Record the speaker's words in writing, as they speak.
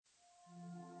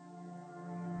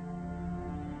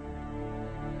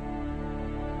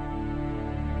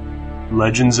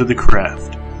Legends of the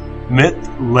Craft. Myth,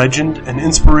 legend, and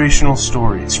inspirational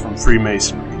stories from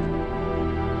Freemasonry.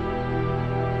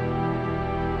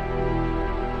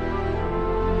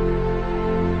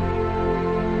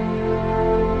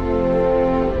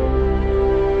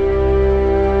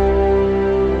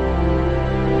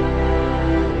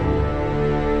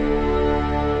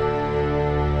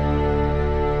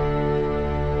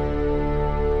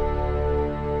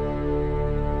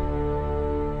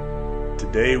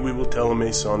 Today we will tell a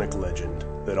Masonic legend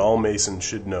that all Masons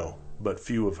should know, but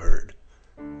few have heard.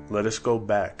 Let us go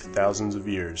back thousands of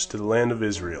years to the land of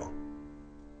Israel.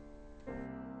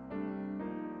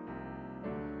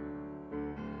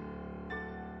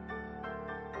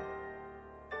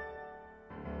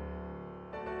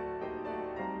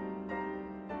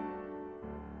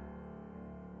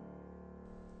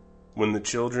 When the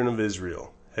children of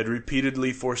Israel had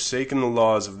repeatedly forsaken the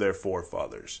laws of their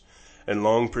forefathers, and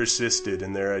long persisted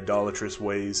in their idolatrous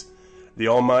ways, the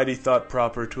Almighty thought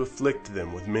proper to afflict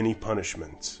them with many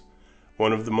punishments,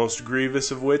 one of the most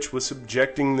grievous of which was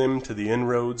subjecting them to the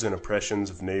inroads and oppressions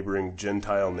of neighboring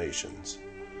Gentile nations.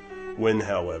 When,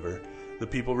 however, the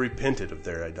people repented of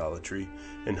their idolatry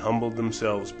and humbled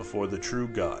themselves before the true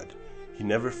God, he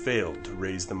never failed to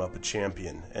raise them up a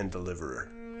champion and deliverer.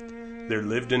 There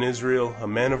lived in Israel a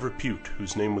man of repute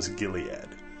whose name was Gilead,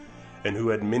 and who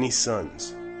had many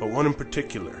sons, but one in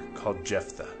particular, called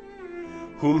Jephthah,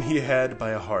 whom he had by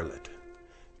a harlot.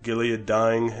 Gilead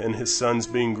dying, and his sons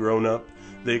being grown up,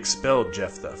 they expelled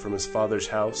Jephthah from his father's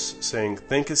house, saying,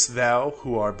 "Thinkest thou,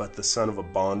 who art but the son of a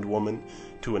bondwoman,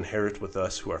 to inherit with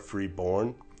us who are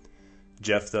free-born?"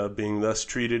 Jephthah, being thus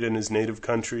treated in his native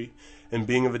country, and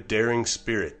being of a daring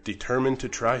spirit, determined to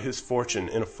try his fortune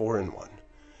in a foreign one.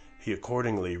 He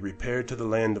accordingly repaired to the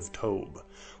land of Tob,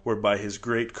 where by his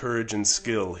great courage and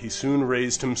skill he soon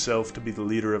raised himself to be the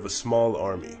leader of a small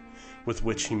army, with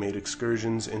which he made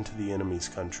excursions into the enemy's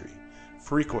country,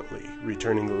 frequently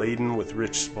returning laden with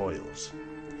rich spoils.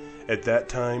 At that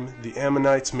time the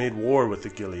Ammonites made war with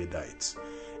the Gileadites,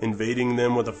 invading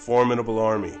them with a formidable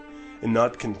army, and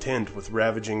not content with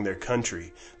ravaging their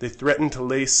country, they threatened to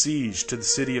lay siege to the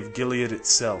city of Gilead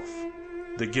itself.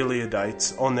 The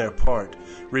Gileadites, on their part,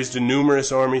 raised a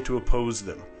numerous army to oppose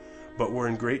them, but were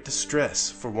in great distress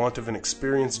for want of an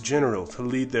experienced general to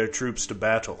lead their troops to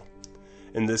battle.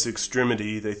 In this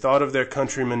extremity they thought of their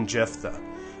countryman Jephthah,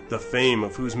 the fame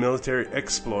of whose military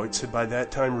exploits had by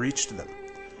that time reached them.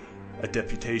 A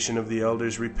deputation of the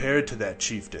elders repaired to that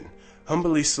chieftain,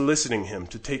 humbly soliciting him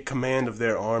to take command of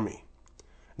their army.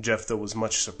 Jephthah was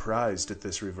much surprised at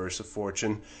this reverse of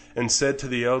fortune, and said to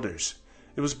the elders,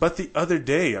 "It was but the other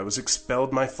day I was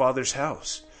expelled my father's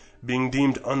house, being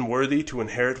deemed unworthy to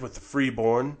inherit with the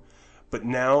freeborn, but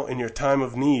now in your time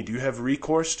of need you have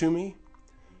recourse to me?"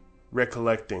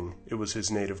 Recollecting it was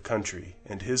his native country,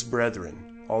 and his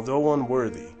brethren, although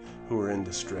unworthy, who were in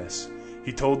distress,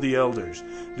 he told the elders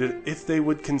that if they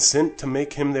would consent to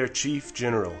make him their chief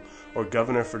general or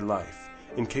governor for life,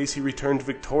 in case he returned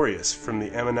victorious from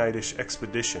the Ammonitish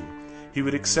expedition, he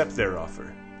would accept their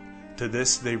offer. To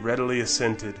this they readily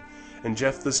assented, and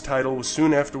Jephthah's title was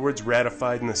soon afterwards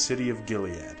ratified in the city of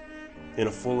Gilead. In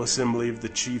a full assembly of the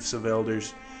chiefs of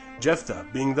elders, Jephthah,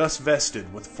 being thus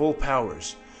vested with full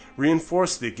powers,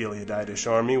 reinforced the Gileaditish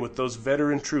army with those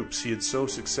veteran troops he had so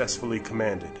successfully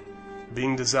commanded.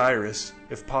 Being desirous,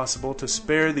 if possible, to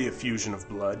spare the effusion of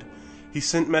blood, he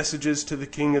sent messages to the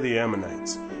king of the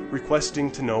Ammonites,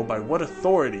 requesting to know by what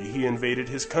authority he invaded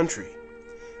his country.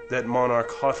 That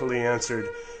monarch haughtily answered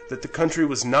that the country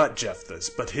was not Jephthah's,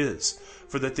 but his,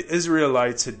 for that the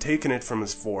Israelites had taken it from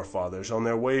his forefathers on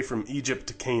their way from Egypt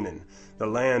to Canaan, the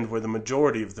land where the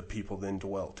majority of the people then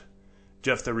dwelt.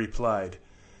 Jephthah replied,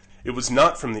 it was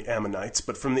not from the Ammonites,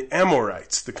 but from the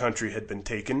Amorites the country had been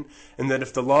taken, and that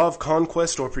if the law of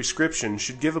conquest or prescription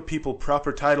should give a people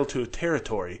proper title to a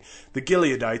territory, the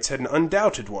Gileadites had an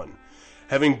undoubted one,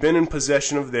 having been in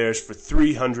possession of theirs for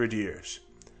 300 years.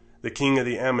 The king of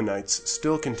the Ammonites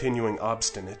still continuing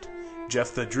obstinate,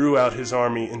 Jephthah drew out his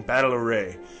army in battle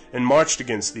array and marched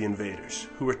against the invaders,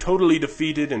 who were totally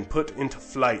defeated and put into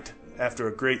flight after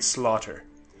a great slaughter.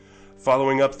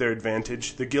 Following up their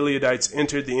advantage, the Gileadites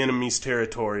entered the enemy's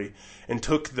territory and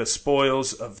took the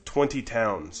spoils of 20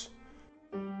 towns.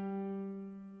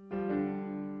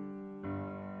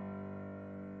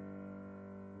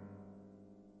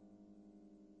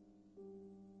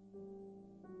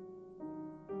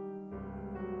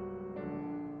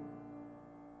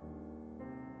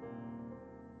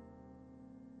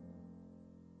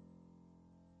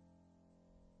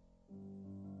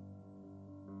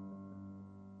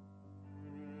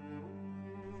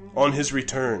 On his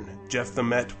return, Jephthah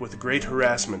met with great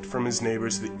harassment from his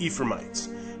neighbors the Ephraimites,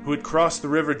 who had crossed the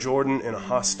river Jordan in a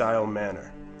hostile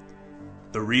manner.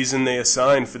 The reason they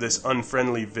assigned for this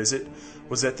unfriendly visit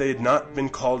was that they had not been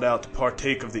called out to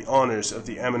partake of the honors of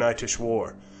the Ammonitish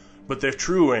war, but their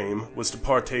true aim was to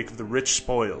partake of the rich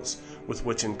spoils with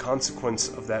which in consequence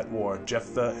of that war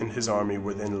Jephthah and his army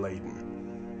were then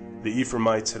laden. The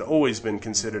Ephraimites had always been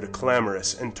considered a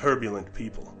clamorous and turbulent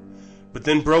people, but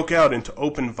then broke out into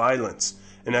open violence,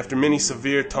 and after many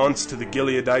severe taunts to the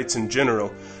Gileadites in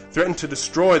general, threatened to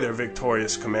destroy their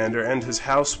victorious commander and his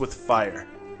house with fire.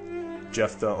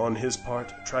 Jephthah, on his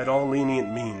part, tried all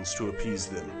lenient means to appease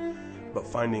them, but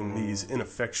finding these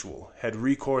ineffectual, had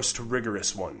recourse to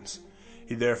rigorous ones.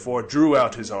 He therefore drew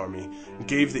out his army, and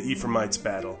gave the Ephraimites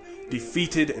battle,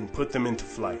 defeated and put them into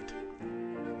flight.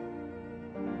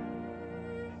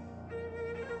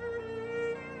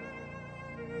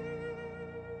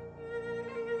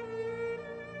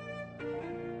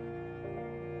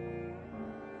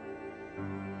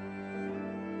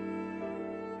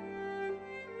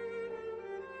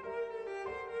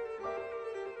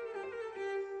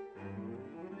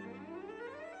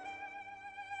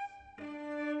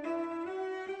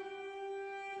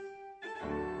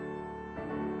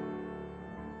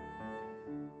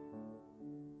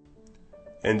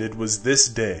 And it was this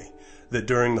day that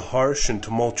during the harsh and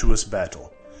tumultuous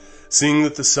battle, seeing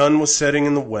that the sun was setting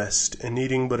in the west and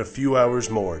needing but a few hours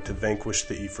more to vanquish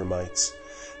the Ephraimites,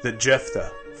 that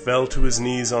Jephthah fell to his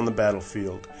knees on the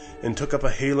battlefield and took up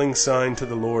a hailing sign to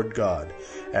the Lord God,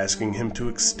 asking him to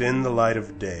extend the light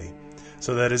of day,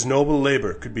 so that his noble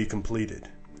labor could be completed.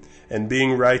 And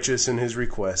being righteous in his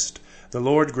request, the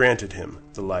Lord granted him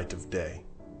the light of day.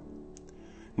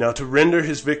 Now to render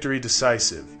his victory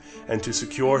decisive, and to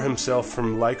secure himself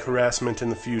from like harassment in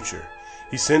the future,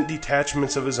 he sent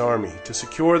detachments of his army to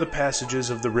secure the passages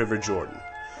of the river Jordan,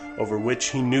 over which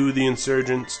he knew the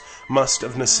insurgents must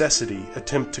of necessity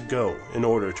attempt to go in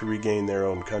order to regain their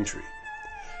own country,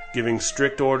 giving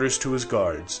strict orders to his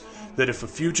guards that if a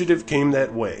fugitive came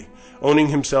that way, owning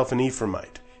himself an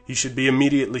Ephraimite, he should be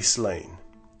immediately slain.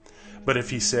 But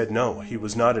if he said no, he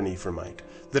was not an Ephraimite,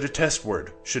 that a test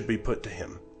word should be put to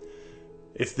him.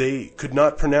 If they could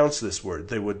not pronounce this word,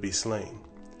 they would be slain.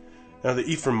 Now the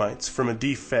Ephraimites, from a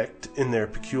defect in their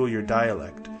peculiar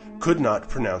dialect, could not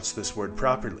pronounce this word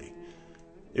properly.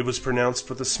 It was pronounced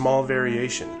with a small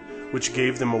variation, which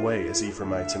gave them away as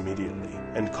Ephraimites immediately,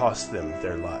 and cost them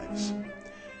their lives.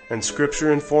 And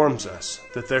Scripture informs us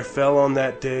that there fell on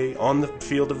that day on the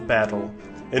field of battle,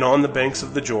 and on the banks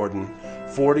of the Jordan,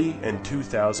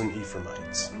 42,000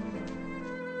 Ephraimites.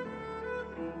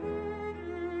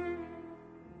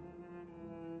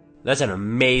 That's an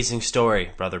amazing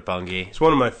story, Brother Bungie. It's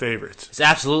one of my favorites. It's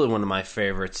absolutely one of my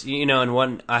favorites. You know, and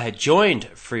when I had joined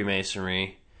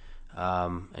Freemasonry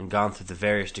and gone through the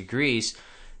various degrees,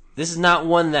 this is not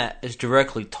one that is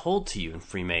directly told to you in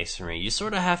Freemasonry. You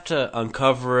sort of have to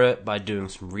uncover it by doing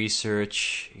some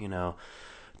research, you know,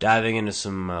 diving into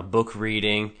some book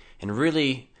reading, and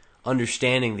really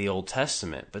understanding the Old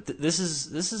Testament. But this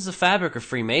is the fabric of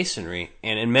Freemasonry,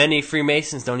 and many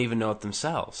Freemasons don't even know it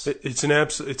themselves. It's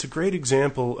a great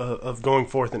example of going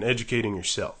forth and educating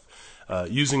yourself,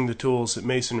 using the tools that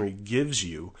Masonry gives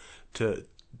you to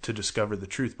discover the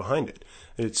truth behind it.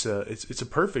 It's a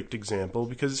perfect example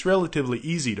because it's relatively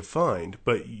easy to find,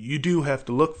 but you do have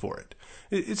to look for it.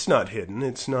 It's not hidden.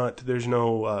 It's not. There's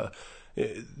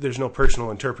no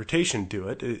personal interpretation to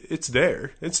it. It's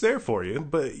there. It's there for you,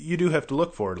 but you do have to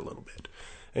look for it a little bit.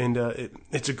 And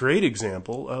it's a great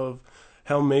example of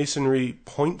how Masonry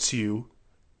points you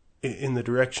in the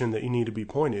direction that you need to be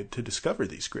pointed to discover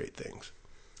these great things.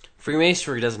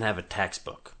 Freemasonry doesn't have a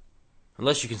textbook,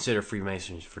 unless you consider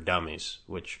Freemasonry for Dummies,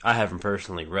 which I haven't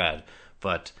personally read.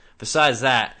 But besides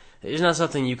that, it's not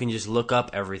something you can just look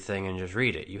up everything and just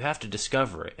read it. You have to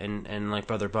discover it. And like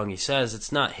Brother Bungie says,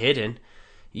 it's not hidden.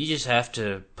 You just have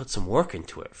to put some work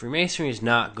into it. Freemasonry is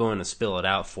not going to spill it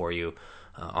out for you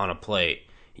on a plate.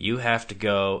 You have to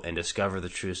go and discover the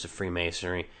truths of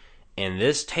Freemasonry. And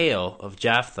this tale of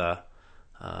Jephthah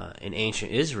in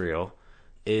ancient Israel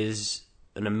is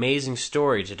an amazing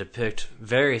story to depict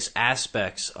various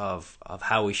aspects of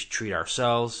how we should treat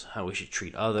ourselves, how we should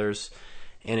treat others,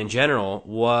 and in general,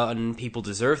 when people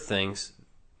deserve things,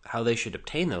 how they should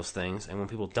obtain those things, and when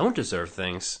people don't deserve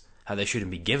things, how they shouldn't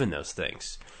be given those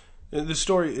things. The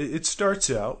story, it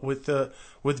starts out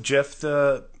with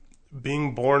Jephthah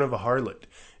being born of a harlot.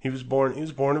 He was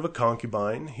born of a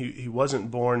concubine. He wasn't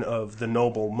born of the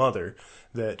noble mother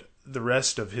that the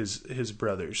rest of his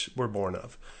brothers were born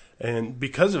of. And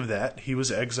because of that, he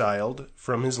was exiled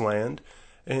from his land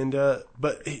And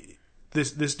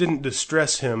this didn't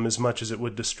distress him as much as it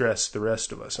would distress the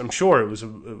rest of us. I'm sure it was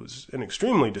an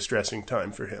extremely distressing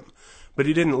time for him, but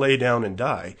he didn't lay down and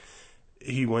die.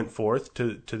 He went forth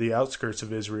to the outskirts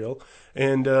of Israel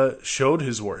and showed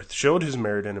his worth, showed his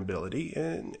merit and ability,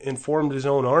 and formed his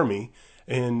own army,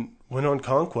 and went on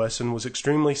conquest and was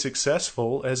extremely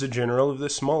successful as a general of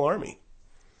this small army.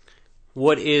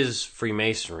 What is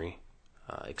Freemasonry,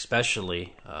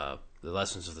 especially the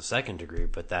lessons of the second degree,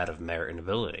 but that of merit and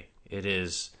ability? It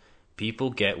is people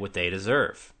get what they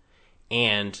deserve,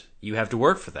 and you have to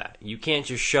work for that. You can't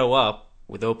just show up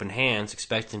with open hands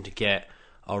expecting to get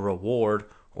a reward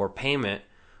or payment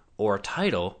or a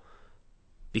title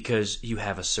because you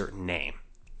have a certain name.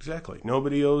 Exactly.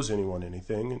 Nobody owes anyone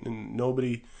anything, and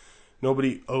nobody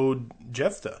owed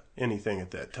Jephthah anything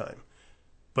at that time.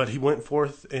 But he went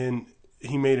forth and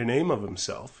he made a name of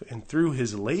himself, and through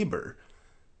his labor,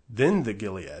 then the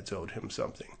Gileads owed him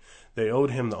something. They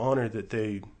owed him the honor that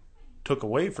they took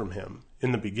away from him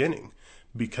in the beginning.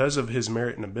 Because of his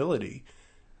merit and ability,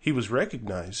 he was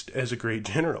recognized as a great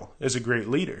general, as a great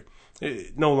leader.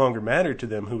 It no longer mattered to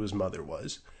them who his mother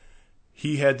was.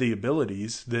 He had the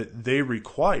abilities that they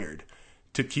required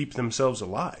to keep themselves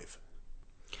alive.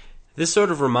 This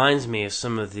sort of reminds me of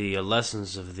some of the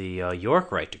lessons of the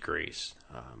York Rite degrees.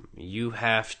 You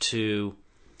have to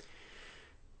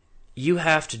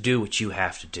do what you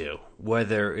have to do,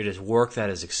 whether it is work that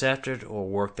is accepted or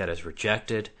work that is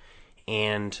rejected.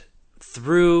 And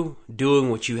through doing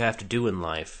what you have to do in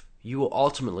life, you will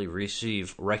ultimately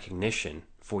receive recognition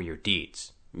for your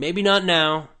deeds. Maybe not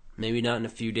now, maybe not in a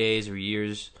few days or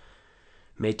years,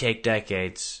 it may take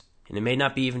decades, and it may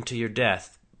not be even to your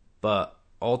death, but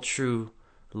all true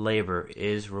labor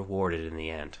is rewarded in the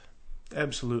end.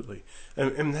 Absolutely.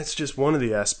 And that's just one of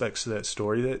the aspects of that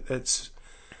story.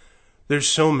 There's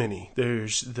so many.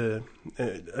 There's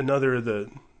another of the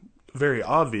very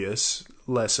obvious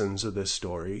lessons of this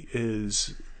story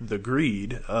is the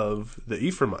greed of the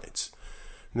Ephraimites.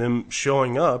 Them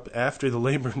showing up after the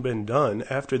labor had been done,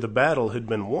 after the battle had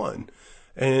been won,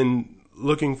 and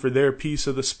looking for their piece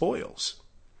of the spoils.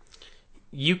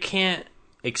 You can't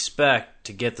expect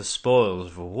to get the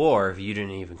spoils of a war if you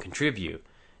didn't even contribute.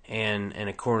 And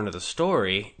according to the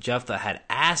story, Jephthah had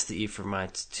asked the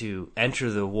Ephraimites to enter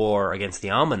the war against the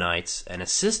Ammonites and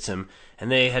assist him,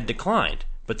 and they had declined.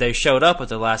 But they showed up at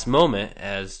the last moment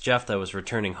as Jephthah was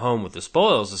returning home with the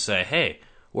spoils to say, hey,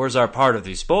 where's our part of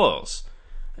these spoils?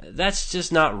 That's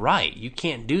just not right. You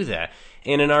can't do that.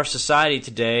 And in our society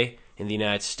today, in the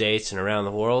United States and around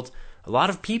the world, a lot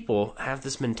of people have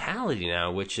this mentality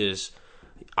now, which is,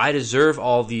 I deserve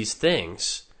all these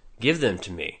things, give them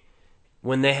to me,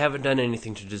 when they haven't done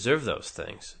anything to deserve those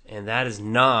things. And that is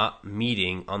not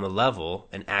meeting on the level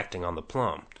and acting on the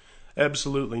plumb.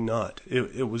 Absolutely not.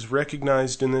 It was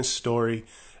recognized in this story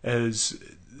as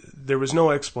there was no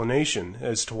explanation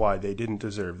as to why they didn't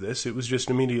deserve this. It was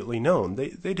just immediately known. They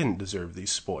didn't deserve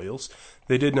these spoils.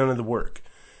 They did none of the work.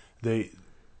 They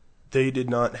did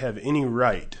not have any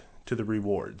right to the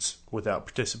rewards without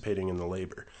participating in the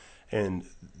labor. And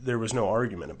there was no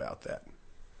argument about that.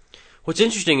 What's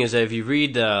interesting is that if you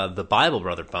read the Bible,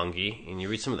 Brother Bungie, and you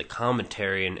read some of the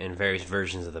commentary in various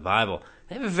versions of the Bible,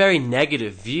 they have a very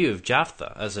negative view of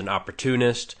Jephthah as an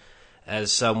opportunist,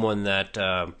 as someone that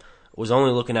was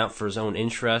only looking out for his own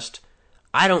interest.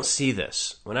 I don't see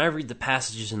this. When I read the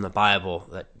passages in the Bible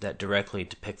that directly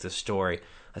depict this story,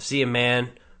 I see a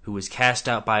man who was cast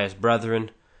out by his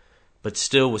brethren, but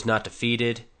still was not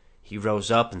defeated. He rose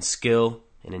up in skill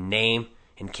and in name,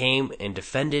 and came and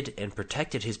defended and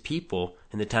protected his people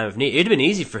in the time of need. It would have been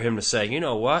easy for him to say, you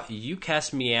know what, you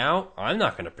cast me out, I'm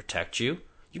not going to protect you.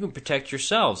 You can protect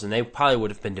yourselves. And they probably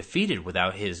would have been defeated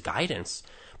without his guidance.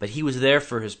 But he was there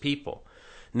for his people.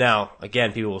 Now,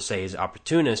 again, people will say he's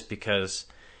opportunist because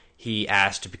he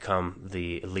asked to become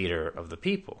the leader of the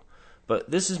people. But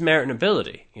this is merit and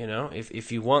ability, you know.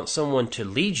 If you want someone to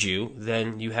lead you,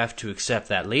 then you have to accept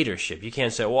that leadership. You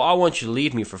can't say, well, I want you to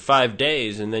lead me for 5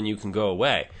 days and then you can go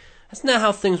away. That's not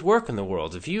how things work in the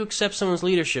world. If you accept someone's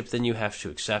leadership, then you have to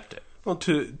accept it. Well,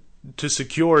 to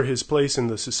secure his place in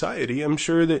the society, I'm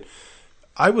sure that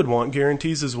I would want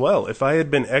guarantees as well. If I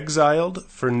had been exiled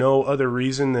for no other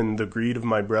reason than the greed of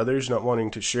my brothers not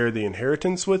wanting to share the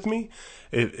inheritance with me,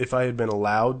 if I had been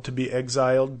allowed to be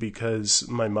exiled because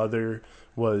my mother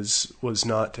was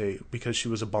not because she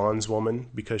was a bondswoman,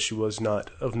 because she was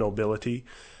not of nobility,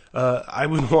 I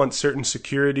would want certain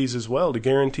securities as well to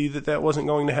guarantee that wasn't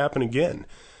going to happen again.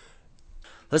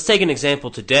 Let's take an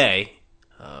example today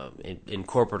in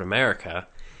corporate America.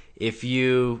 if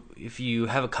you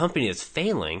have a company that's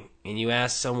failing and you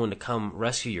ask someone to come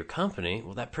rescue your company,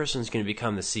 well, that person's going to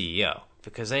become the CEO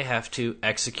because they have to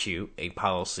execute a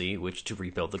policy which to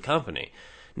rebuild the company.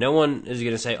 No one is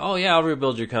going to say, "Oh yeah, I'll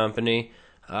rebuild your company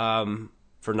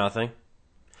for nothing,"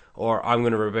 or "I'm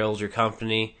going to rebuild your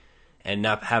company and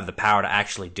not have the power to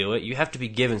actually do it." You have to be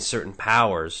given certain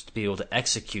powers to be able to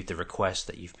execute the request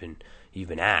that you've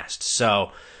been asked.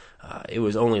 So it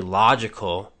was only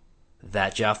logical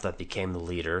that Jephthah became the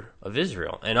leader of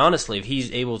Israel. And honestly, if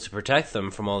he's able to protect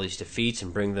them from all these defeats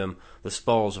and bring them the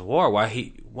spoils of war,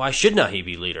 why should not he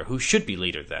be leader? Who should be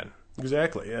leader then?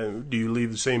 Exactly. Do you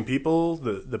leave the same people,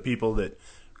 the people that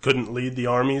couldn't lead the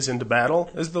armies into battle,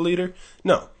 as the leader?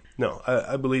 No.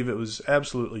 I believe it was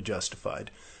absolutely justified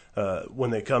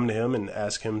when they come to him and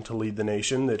ask him to lead the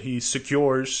nation, that he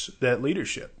secures that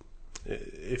leadership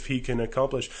if he can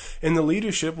accomplish. And the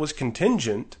leadership was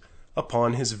contingent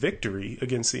upon his victory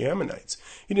against the Ammonites.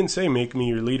 He didn't say, "Make me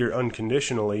your leader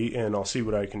unconditionally and I'll see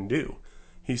what I can do."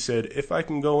 He said, "If I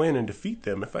can go in and defeat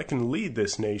them, if I can lead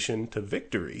this nation to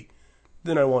victory,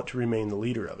 then I want to remain the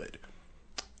leader of it."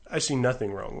 I see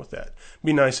nothing wrong with that. It'd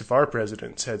be nice if our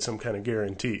presidents had some kind of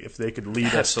guarantee. If they could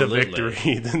lead us to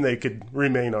victory, then they could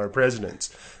remain our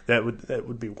presidents. That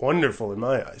would be wonderful in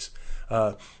my eyes.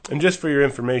 And just for your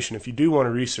information, if you do want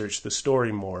to research the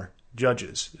story more,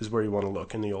 Judges is where you want to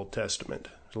look in the Old Testament.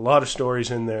 There's a lot of stories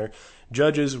in there.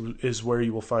 Judges is where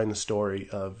you will find the story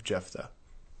of Jephthah.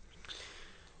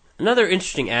 Another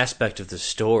interesting aspect of the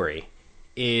story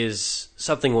is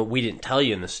something what we didn't tell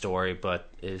you in the story, but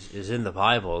is in the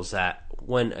Bible, is that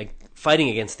when fighting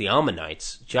against the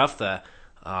Ammonites, Jephthah,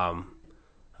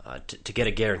 to get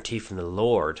a guarantee from the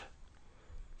Lord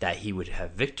that he would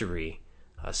have victory,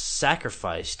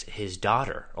 sacrificed his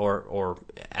daughter, or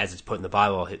as it's put in the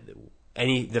Bible,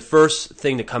 the first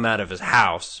thing to come out of his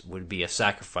house would be a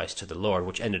sacrifice to the Lord,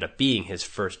 which ended up being his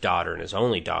first daughter and his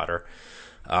only daughter.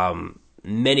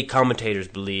 Many commentators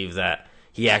believe that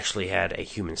he actually had a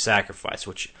human sacrifice,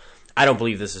 which I don't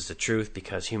believe this is the truth,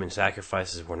 because human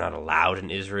sacrifices were not allowed in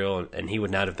Israel, and he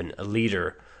would not have been a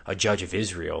leader, a judge of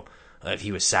Israel, if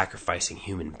he was sacrificing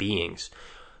human beings.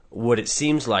 What it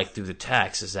seems like through the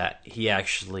text is that he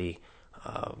actually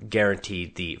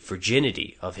guaranteed the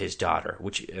virginity of his daughter,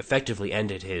 which effectively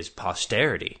ended his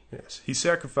posterity. Yes, he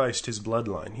sacrificed his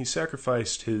bloodline. He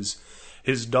sacrificed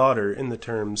his daughter in the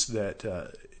terms that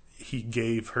he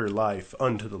gave her life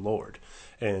unto the Lord.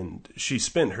 And she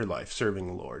spent her life serving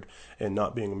the Lord and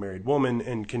not being a married woman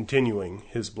and continuing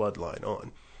his bloodline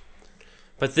on.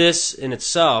 But this in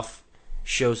itself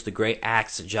shows the great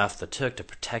acts that Jephthah took to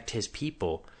protect his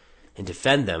people and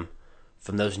defend them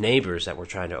from those neighbors that were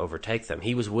trying to overtake them.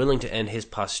 He was willing to end his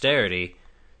posterity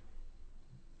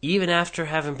even after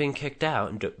having been kicked out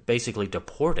and basically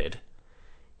deported.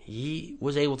 He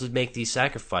was able to make these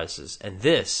sacrifices, and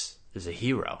this is a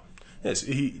hero. Yes,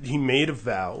 he made a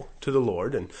vow to the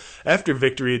Lord, and after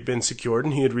victory had been secured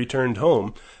and he had returned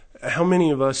home, how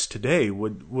many of us today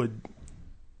would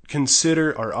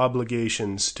consider our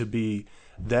obligations to be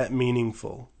that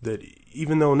meaningful, that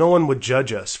even though no one would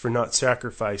judge us for not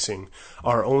sacrificing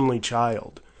our only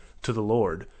child to the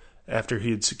Lord after he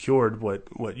had secured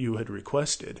what you had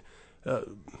requested,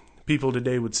 people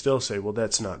today would still say, well,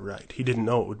 that's not right. He didn't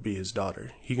know it would be his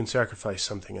daughter. He can sacrifice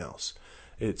something else.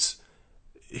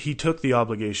 He took the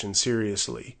obligation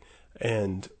seriously,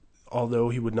 and although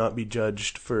he would not be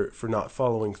judged for not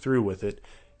following through with it,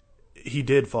 he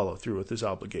did follow through with his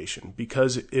obligation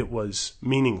because it was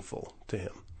meaningful to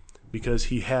him, because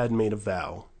he had made a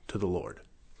vow to the Lord.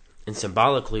 And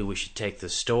symbolically, we should take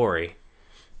this story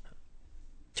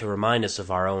to remind us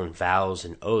of our own vows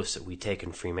and oaths that we take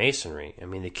in Freemasonry. I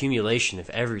mean, the accumulation of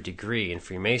every degree in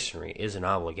Freemasonry is an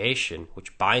obligation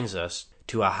which binds us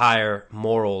to a higher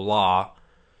moral law,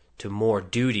 to more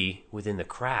duty within the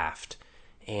craft.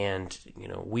 And,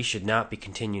 we should not be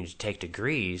continuing to take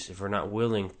degrees if we're not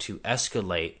willing to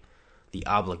escalate the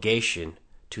obligation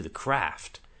to the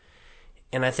craft.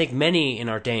 And I think many in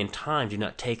our day and time do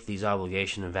not take these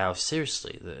obligations and vows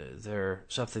seriously. They're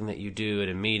something that you do at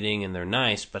a meeting and they're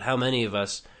nice, but how many of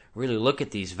us really look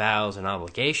at these vows and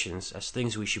obligations as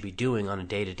things we should be doing on a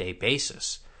day-to-day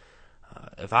basis?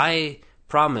 If I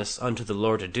promise unto the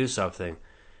Lord to do something,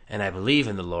 and I believe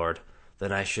in the Lord,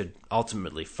 then I should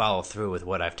ultimately follow through with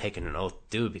what I've taken an oath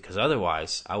to do, because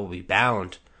otherwise I will be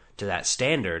bound to that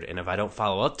standard, and if I don't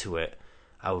follow up to it,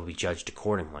 I will be judged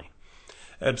accordingly.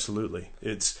 Absolutely.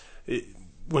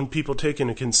 when people take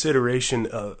into consideration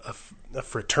a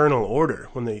fraternal order,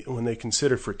 when they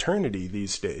consider fraternity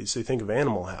these days, they think of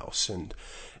Animal House and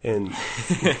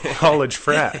college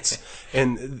frats,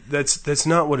 and that's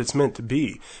not what it's meant to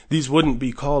be. These wouldn't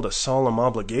be called a solemn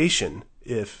obligation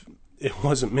if it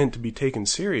wasn't meant to be taken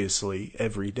seriously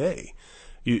every day.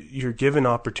 You're given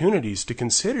opportunities to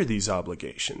consider these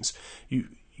obligations.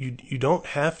 You don't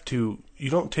have to. You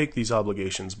don't take these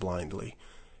obligations blindly.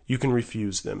 You can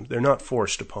refuse them. They're not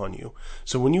forced upon you.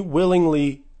 So when you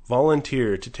willingly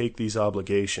volunteer to take these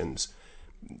obligations,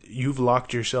 you've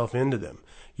locked yourself into them.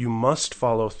 You must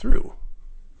follow through.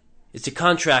 It's a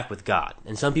contract with God,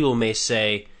 and some people may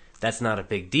say that's not a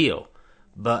big deal.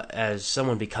 But as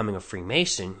someone becoming a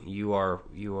Freemason, you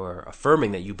are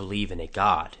affirming that you believe in a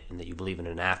God and that you believe in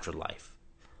an afterlife.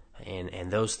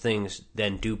 And those things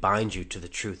then do bind you to the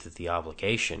truth of the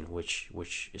obligation, which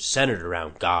is centered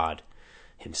around God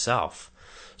himself.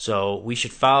 So we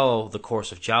should follow the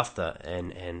course of Jephthah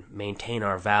and maintain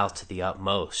our vow to the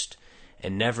utmost,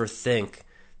 and never think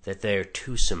that they are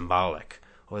too symbolic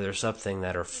or they're something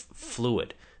that are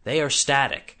fluid. They are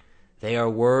static. They are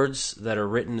words that are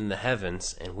written in the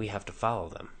heavens, and we have to follow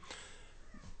them.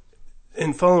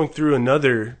 And following through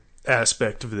another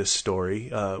aspect of this story,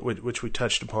 which we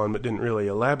touched upon but didn't really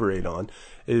elaborate on,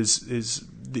 is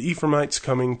the Ephraimites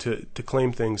coming to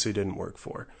claim things they didn't work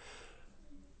for.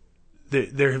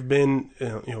 There have been,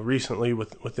 recently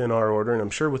within our order, and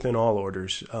I'm sure within all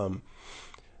orders, there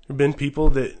have been people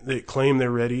that claim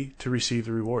they're ready to receive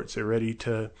the rewards. They're ready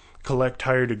to collect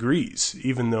higher degrees,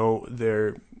 even though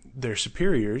their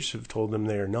superiors have told them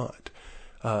they are not.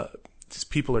 These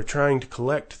people are trying to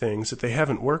collect things that they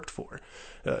haven't worked for.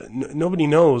 Nobody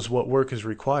knows what work is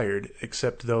required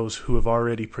except those who have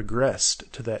already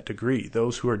progressed to that degree.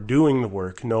 Those who are doing the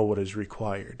work know what is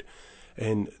required.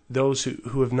 And those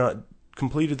who have not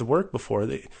completed the work before,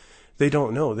 they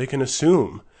don't know. They can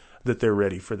assume that they're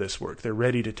ready for this work. They're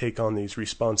ready to take on these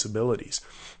responsibilities.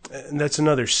 And that's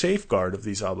another safeguard of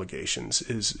these obligations,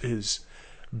 is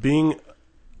being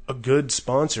a good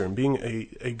sponsor and being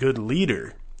a good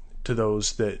leader to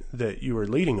those that you are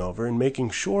leading over, and making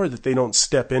sure that they don't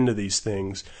step into these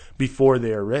things before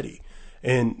they are ready.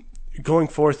 And going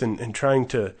forth and trying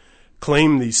to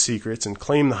claim these secrets and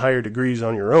claim the higher degrees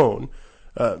on your own,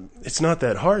 it's not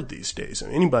that hard these days. I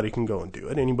mean, anybody can go and do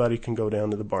it. Anybody can go down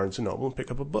to the Barnes & Noble and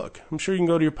pick up a book. I'm sure you can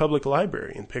go to your public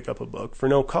library and pick up a book for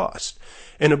no cost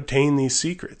and obtain these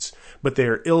secrets. But they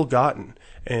are ill-gotten,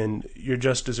 and your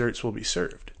just desserts will be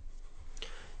served.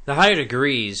 The higher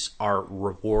degrees are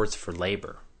rewards for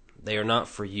labor. They are not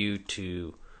for you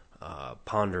to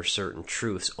ponder certain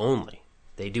truths only.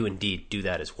 They do indeed do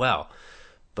that as well.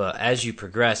 But as you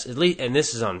progress, at least, and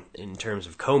this is in terms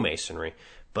of co-masonry,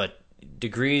 but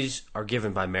degrees are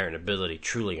given by merit and ability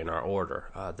truly in our order.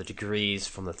 The degrees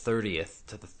from the 30th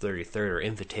to the 33rd are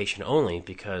invitation only,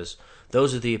 because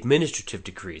those are the administrative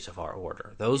degrees of our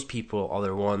order. Those people are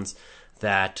the ones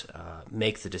that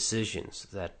make the decisions,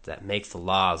 that make the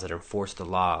laws, that enforce the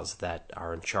laws, that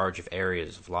are in charge of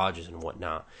areas of lodges and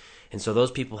whatnot. And so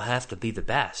those people have to be the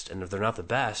best, and if they're not the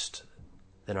best,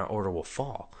 then our order will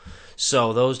fall.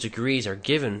 So those degrees are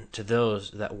given to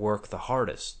those that work the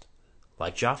hardest,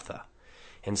 like Jephthah.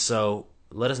 And so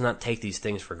let us not take these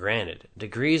things for granted.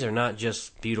 Degrees are not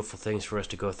just beautiful things for us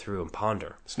to go through and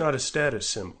ponder. It's not a status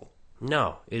symbol.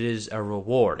 No, it is a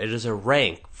reward. It is a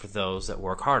rank for those that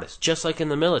work hardest. Just like in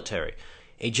the military.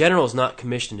 A general is not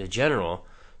commissioned a general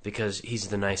because he's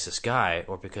the nicest guy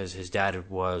or because his dad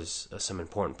was some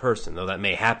important person, though that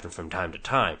may happen from time to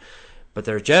time. But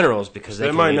they're generals because they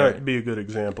That might not be a good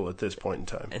example at this point in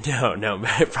time. No,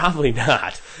 probably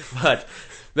not. But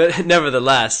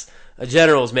nevertheless, a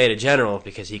general is made a general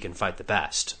because he can fight the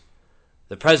best.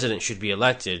 The president should be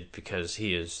elected because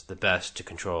he is the best to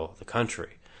control the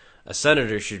country. A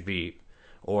senator should be,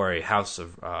 or a House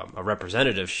of a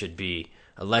representative should be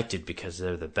elected because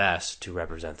they're the best to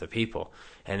represent the people.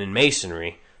 And in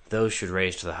Masonry, those should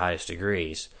raise to the highest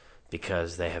degrees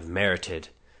because they have merited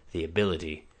the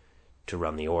ability to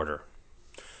run the order.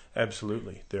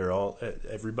 Absolutely.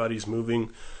 Everybody's moving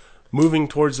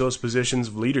towards those positions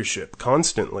of leadership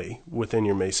constantly within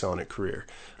your Masonic career.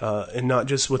 And not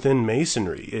just within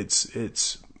Masonry.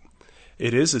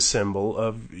 It is a symbol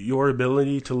of your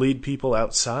ability to lead people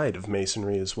outside of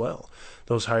Masonry as well.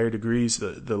 Those higher degrees,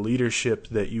 the leadership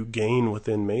that you gain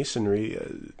within Masonry,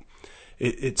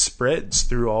 it spreads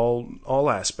through all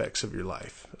aspects of your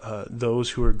life.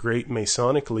 Those who are great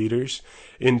Masonic leaders,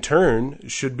 in turn,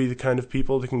 should be the kind of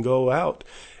people that can go out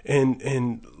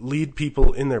and lead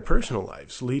people in their personal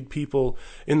lives, lead people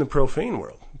in the profane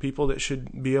world, people that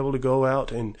should be able to go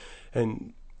out and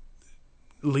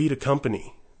lead a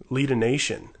company, lead a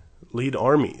nation, lead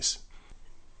armies.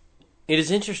 It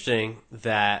is interesting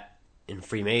that in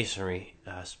Freemasonry,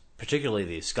 particularly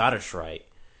the Scottish Rite,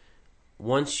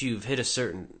 once you've hit a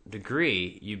certain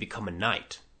degree, you become a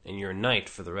knight, and you're a knight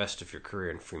for the rest of your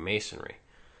career in Freemasonry.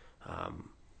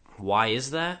 Why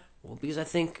is that? Well, because I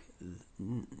think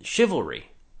chivalry,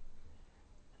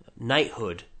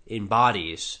 knighthood,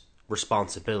 embodies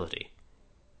responsibility.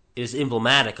 It is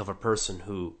emblematic of a person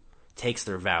who takes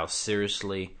their vows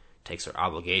seriously, takes their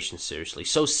obligations seriously,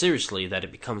 so seriously that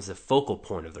it becomes the focal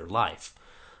point of their life.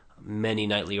 Many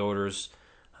knightly orders,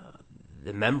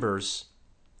 the members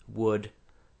would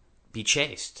be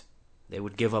chaste. They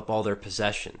would give up all their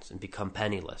possessions and become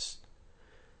penniless.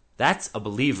 That's a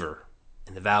believer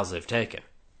in the vows they've taken,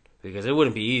 because it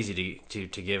wouldn't be easy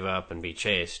to give up and be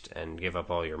chaste and give up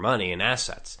all your money and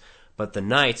assets. But the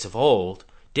knights of old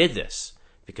did this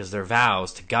because their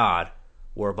vows to God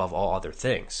were above all other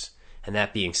things. And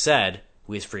that being said,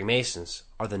 we as Freemasons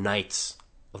are the knights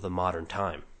of the modern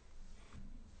time.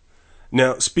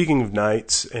 Now, speaking of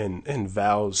knights and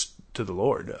vows to the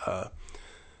Lord,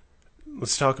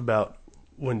 let's talk about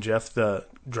when Jephthah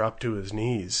dropped to his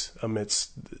knees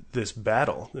amidst this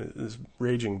battle. This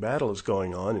raging battle is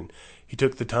going on, and he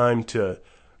took the time to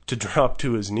drop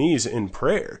to his knees in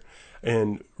prayer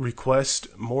and request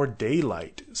more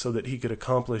daylight so that he could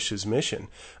accomplish his mission.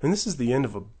 And this is the end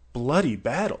of a bloody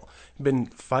battle. He'd been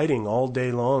fighting all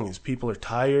day long. His people are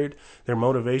tired. Their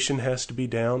motivation has to be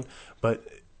down, but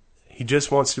he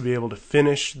just wants to be able to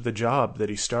finish the job that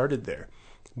he started there.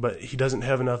 But he doesn't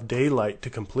have enough daylight to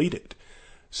complete it.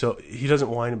 So he doesn't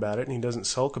whine about it and he doesn't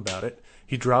sulk about it.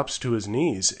 He drops to his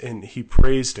knees and he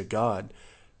prays to God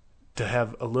to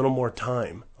have a little more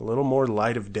time, a little more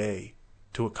light of day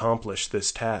to accomplish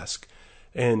this task.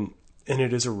 And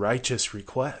it is a righteous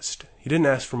request. He didn't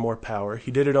ask for more power.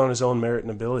 He did it on his own merit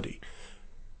and ability.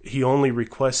 He only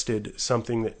requested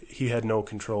something that he had no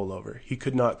control over. He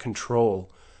could not control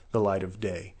the light of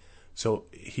day. So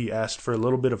he asked for a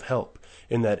little bit of help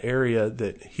in that area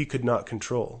that he could not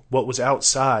control, what was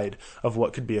outside of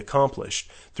what could be accomplished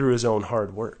through his own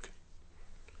hard work.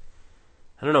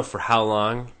 I don't know for how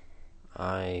long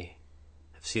I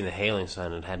have seen the hailing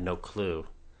sign and had no clue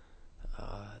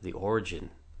the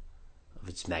origin of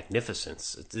its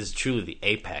magnificence. It is truly the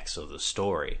apex of the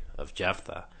story of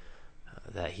Jephthah,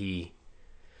 that he,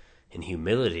 in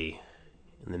humility,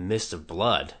 in the midst of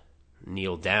blood,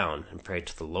 kneeled down and prayed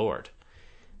to the Lord.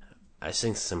 I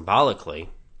think symbolically,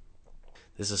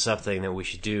 this is something that we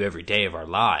should do every day of our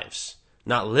lives.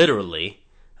 Not literally,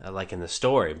 like in the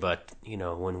story, but,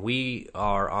 when we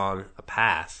are on a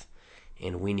path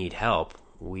and we need help,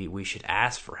 we should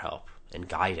ask for help and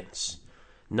guidance.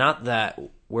 Not that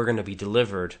we're going to be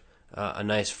delivered a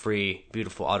nice, free,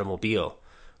 beautiful automobile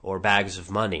or bags of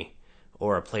money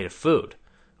or a plate of food,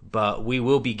 but we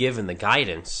will be given the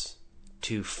guidance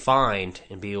to find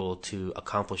and be able to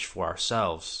accomplish for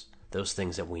ourselves those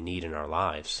things that we need in our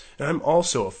lives. And I'm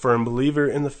also a firm believer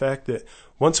in the fact that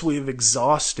once we've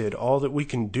exhausted all that we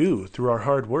can do through our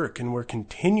hard work, and we're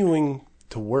continuing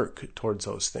to work towards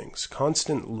those things,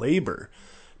 constant labor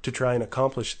to try and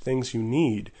accomplish the things you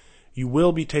need, you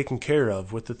will be taken care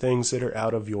of with the things that are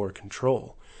out of your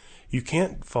control. You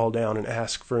can't fall down and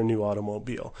ask for a new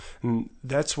automobile. And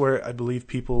that's where I believe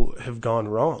people have gone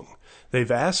wrong.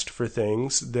 They've asked for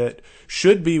things that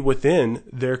should be within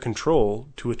their control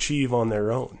to achieve on their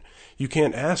own. You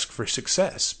can't ask for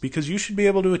success because you should be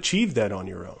able to achieve that on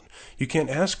your own. You can't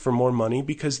ask for more money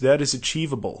because that is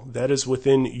achievable. That is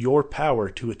within your power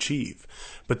to achieve.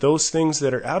 But those things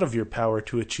that are out of your power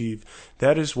to achieve,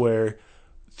 that is where,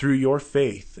 through your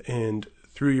faith and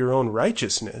through your own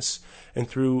righteousness and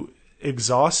through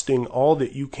exhausting all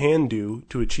that you can do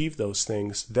to achieve those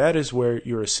things, that is where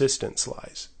your assistance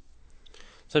lies.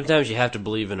 Sometimes you have to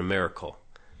believe in a miracle,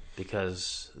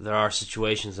 because there are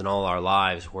situations in all our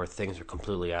lives where things are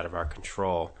completely out of our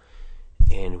control,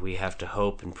 and we have to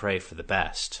hope and pray for the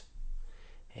best.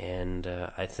 And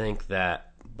I think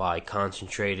that by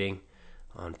concentrating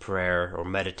on prayer or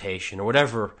meditation or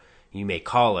whatever you may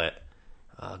call it,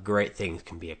 great things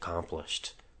can be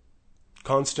accomplished.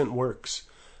 Constant works.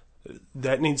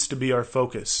 That needs to be our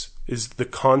focus, is the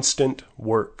constant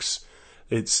works.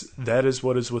 That is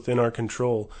what is within our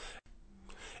control.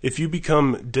 If you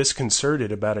become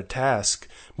disconcerted about a task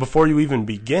before you even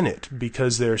begin it,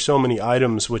 because there are so many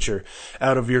items which are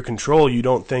out of your control, you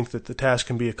don't think that the task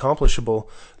can be accomplishable,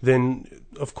 then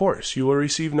of course you will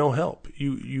receive no help.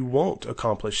 You won't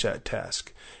accomplish that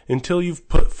task. Until you've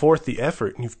put forth the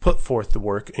effort and you've put forth the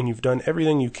work and you've done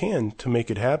everything you can to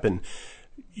make it happen,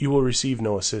 you will receive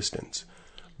no assistance.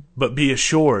 But be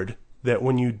assured that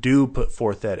when you do put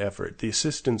forth that effort, the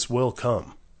assistance will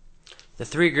come. The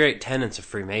three great tenets of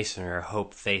Freemasonry are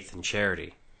hope, faith, and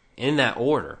charity. In that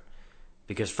order,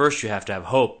 because first you have to have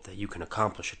hope that you can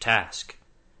accomplish a task.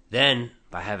 Then,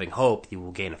 by having hope, you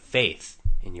will gain a faith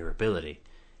in your ability.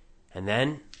 And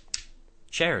then,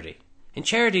 charity. In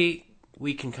charity,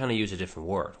 we can kind of use a different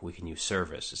word. We can use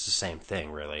service. It's the same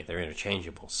thing, really. They're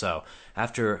interchangeable. So,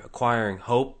 after acquiring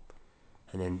hope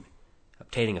and then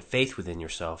obtaining a faith within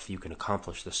yourself, you can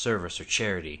accomplish the service or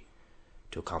charity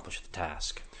to accomplish the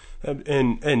task.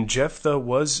 And Jephthah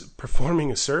was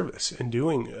performing a service and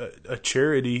doing a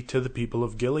charity to the people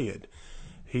of Gilead.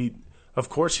 He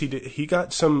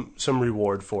got some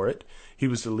reward for it. He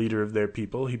was the leader of their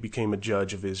people. He became a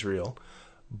judge of Israel.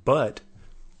 But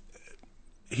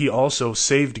he also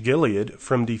saved Gilead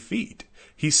from defeat.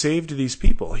 He saved these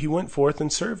people. He went forth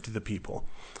and served the people.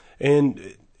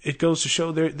 And it goes to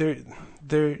show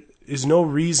there is no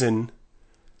reason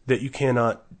that you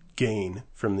cannot gain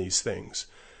from these things.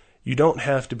 You don't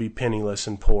have to be penniless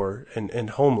and poor and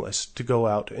homeless to go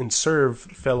out and serve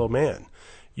fellow man.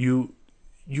 You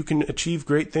can achieve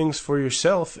great things for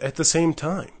yourself at the same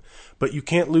time, but you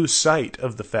can't lose sight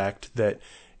of the fact that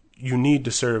you need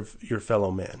to serve your fellow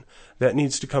man. That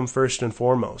needs to come first and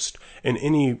foremost, and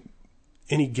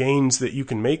any gains that you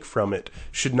can make from it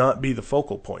should not be the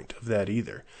focal point of that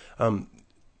either.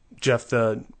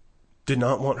 Jephthah did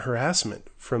not want harassment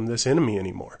from this enemy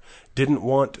anymore, didn't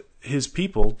want his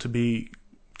people to be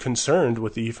concerned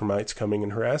with the Ephraimites coming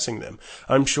and harassing them.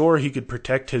 I'm sure he could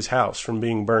protect his house from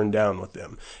being burned down with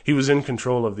them. He was in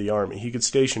control of the army. He could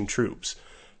station troops.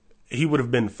 He would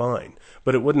have been fine,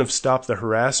 but it wouldn't have stopped the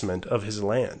harassment of his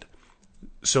land.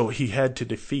 So he had to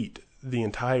defeat the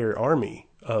entire army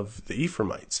of the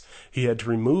Ephraimites. He had to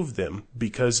remove them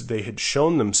because they had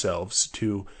shown themselves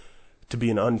to be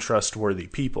an untrustworthy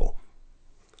people.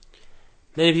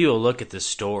 Many people look at this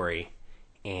story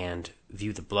and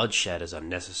view the bloodshed as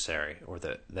unnecessary, or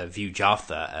that view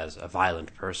Jephthah as a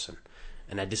violent person.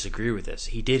 And I disagree with this.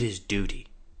 He did his duty.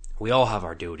 We all have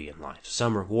our duty in life.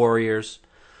 Some are warriors,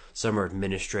 some are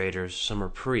administrators, some are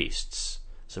priests,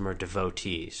 some are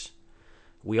devotees.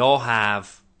 We all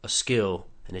have a skill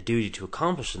and a duty to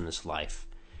accomplish in this life,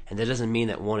 and that doesn't mean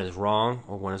that one is wrong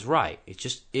or one is right. It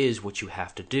just is what you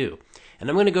have to do. And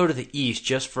I'm going to go to the east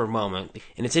just for a moment,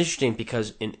 and it's interesting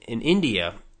because in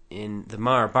India, in the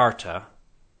Mahabharata,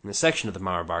 in the section of the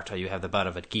Mahabharata, you have the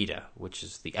Bhagavad Gita, which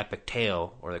is the epic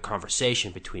tale or the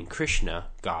conversation between Krishna,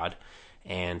 God,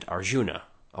 and Arjuna,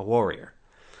 a warrior.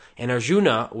 And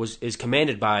Arjuna is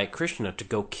commanded by Krishna to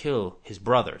go kill his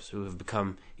brothers who have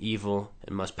become evil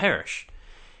and must perish.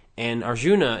 And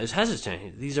Arjuna is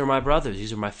hesitant. These are my brothers.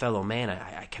 These are my fellow man.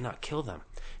 I cannot kill them.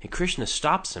 And Krishna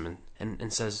stops him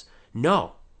and says,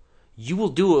 no, you will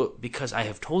do it because I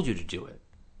have told you to do it.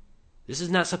 This is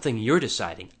not something you're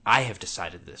deciding. I have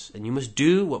decided this. And you must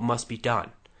do what must be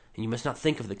done. And you must not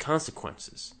think of the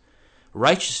consequences.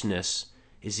 Righteousness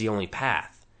is the only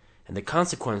path. And the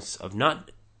consequence of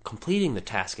not completing the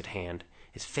task at hand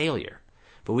is failure.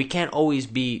 But we can't always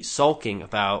be sulking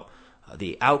about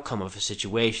the outcome of a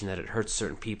situation that it hurts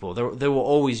certain people. There will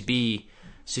always be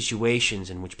situations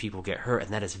in which people get hurt,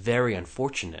 and that is very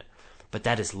unfortunate. But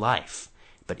that is life.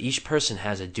 But each person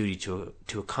has a duty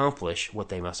to accomplish what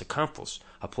they must accomplish.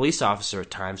 A police officer at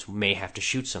times may have to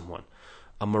shoot someone.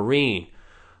 A Marine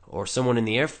or someone in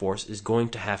the Air Force is going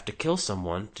to have to kill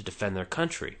someone to defend their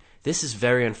country. This is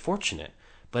very unfortunate,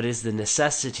 but it is the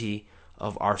necessity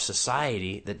of our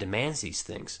society that demands these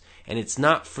things. And it's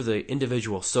not for the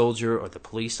individual soldier or the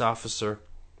police officer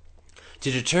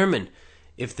to determine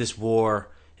if this war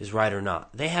is right or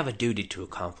not. They have a duty to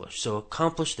accomplish. So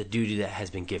accomplish the duty that has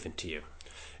been given to you.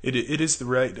 It is the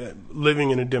right, living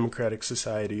in a democratic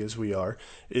society as we are,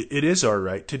 it is our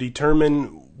right to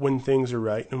determine when things are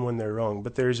right and when they're wrong,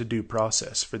 but there is a due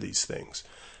process for these things.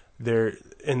 There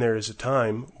is a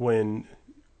time when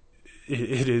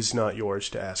it is not yours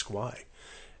to ask why.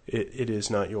 It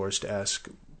is not yours to ask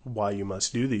why you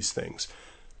must do these things.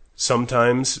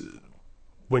 Sometimes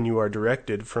when you are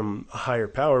directed from a higher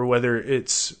power, whether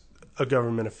it's a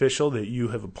government official that you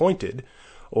have appointed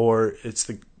or it's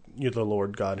the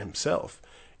Lord God himself,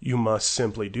 you must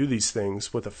simply do these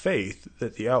things with a faith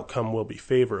that the outcome will be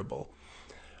favorable.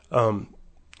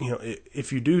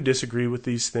 If you do disagree with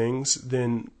these things,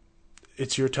 then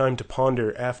it's your time to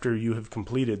ponder after you have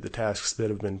completed the tasks that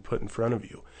have been put in front of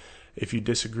you. If you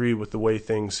disagree with the way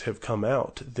things have come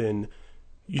out, then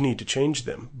you need to change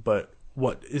them. But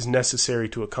what is necessary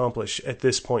to accomplish at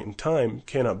this point in time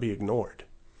cannot be ignored.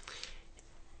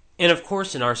 And of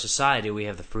course, in our society, we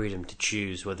have the freedom to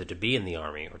choose whether to be in the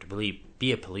army or to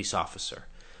be a police officer.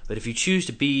 But if you choose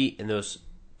to be in those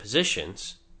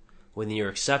positions, when you're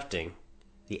accepting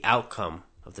the outcome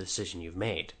of the decision you've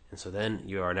made, and so then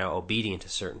you are now obedient to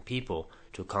certain people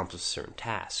to accomplish certain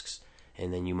tasks,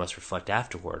 and then you must reflect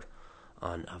afterward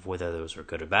on of whether those were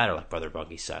good or bad, like Brother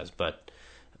Bunky says. But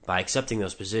by accepting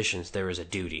those positions, there is a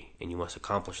duty, and you must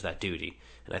accomplish that duty.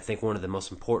 And I think one of the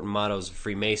most important mottos of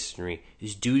Freemasonry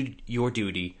is do your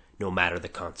duty no matter the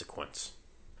consequence.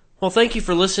 Well, thank you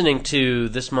for listening to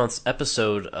this month's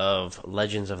episode of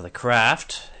Legends of the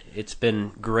Craft. It's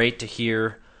been great to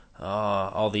hear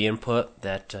all the input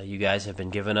that you guys have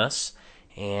been giving us,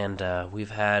 and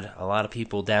we've had a lot of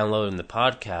people downloading the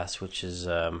podcast, which is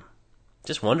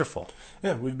just wonderful.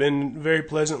 Yeah, we've been very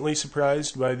pleasantly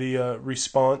surprised by the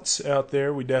response out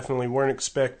there. We definitely weren't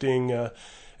expecting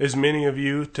as many of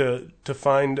you to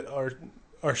find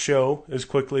our show as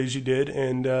quickly as you did,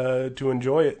 and to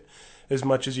enjoy it as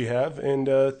much as you have. And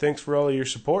thanks for all of your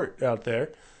support out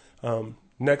there.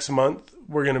 Next month,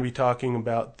 we're going to be talking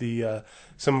about the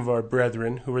some of our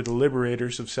brethren who were the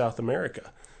liberators of South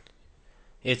America.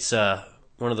 It's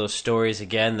one of those stories,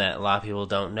 again, that a lot of people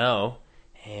don't know,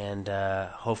 and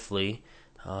hopefully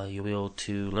you'll be able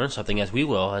to learn something, as we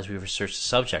will, as we research the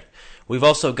subject. We've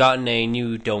also gotten a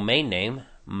new domain name,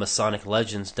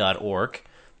 MasonicLegends.org.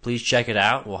 Please check it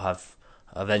out. We'll have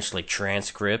eventually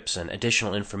transcripts and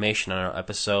additional information on our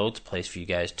episodes, a place for you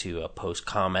guys to post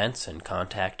comments and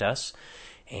contact us.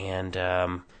 And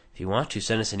if you want to,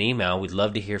 send us an email. We'd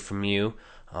love to hear from you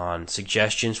on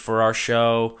suggestions for our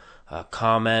show,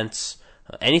 comments,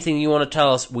 anything you want to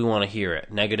tell us. We want to hear it,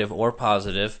 negative or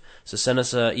positive. So send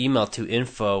us an email to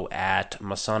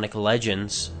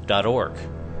info@MasonicLegends.org.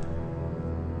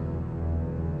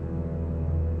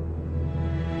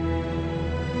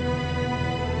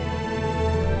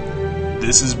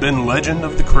 This has been Legend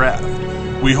of the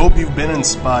Craft. We hope you've been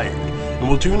inspired, and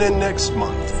we'll tune in next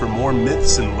month for more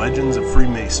myths and legends of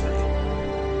Freemasonry.